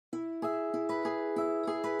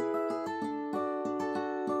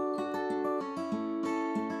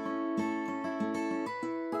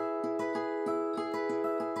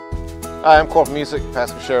Hi, I'm Corporal Music,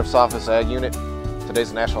 Pasco Sheriff's Office Ag Unit.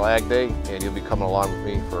 Today's National Ag Day, and you'll be coming along with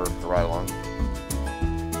me for the ride along.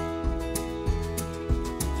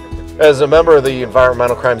 As a member of the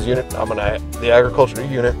Environmental Crimes Unit, I'm in the Agriculture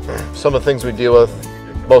Unit. Some of the things we deal with,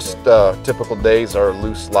 most typical days are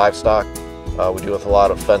loose livestock. We deal with a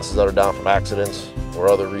lot of fences that are down from accidents or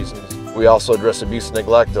other reasons. We also address abuse and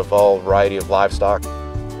neglect of all variety of livestock.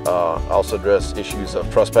 Also address issues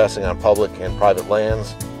of trespassing on public and private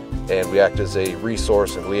lands. And we act as a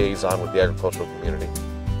resource and liaison with the agricultural community.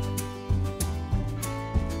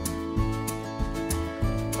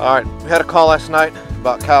 All right, we had a call last night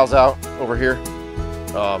about cows out over here.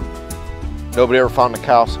 Nobody ever found the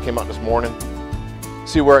cow, so came out this morning.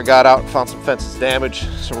 See where it got out, found some fences damaged,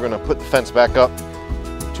 so we're gonna put the fence back up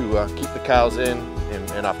to keep the cows in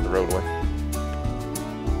and off the roadway.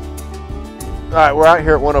 All right, we're out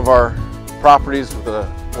here at one of our properties with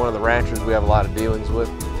one of the ranchers we have a lot of dealings with.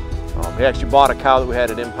 He actually bought a cow that we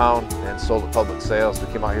had at impound and sold at public sales. So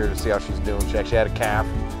we came out here to see how she's doing. She actually had a calf.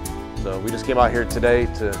 So we just came out here today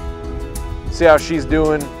to see how she's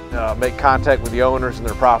doing, make contact with the owners and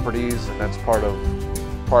their properties, and that's part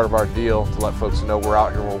of our deal to let folks know we're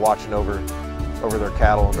out here and we're watching over their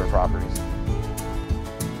cattle and their properties.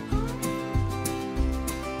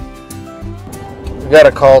 We got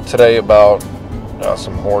a call today about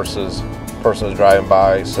some horses. A person was driving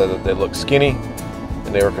by, said that they look skinny.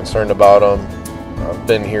 And they were concerned about them. I've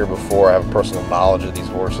been here before. I have personal knowledge of these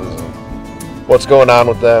horses and what's going on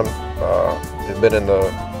with them. They've been in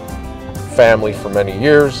the family for many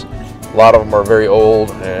years. A lot of them are very old,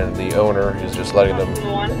 and the owner is just letting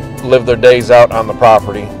them live their days out on the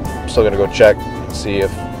property. I'm still going to go check and see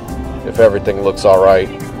if everything looks all right,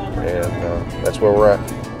 and that's where we're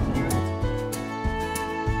at.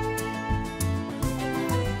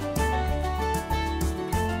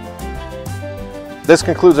 This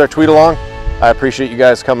concludes our tweet along. I appreciate you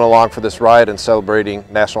guys coming along for this ride and celebrating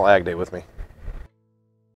National Ag Day with me.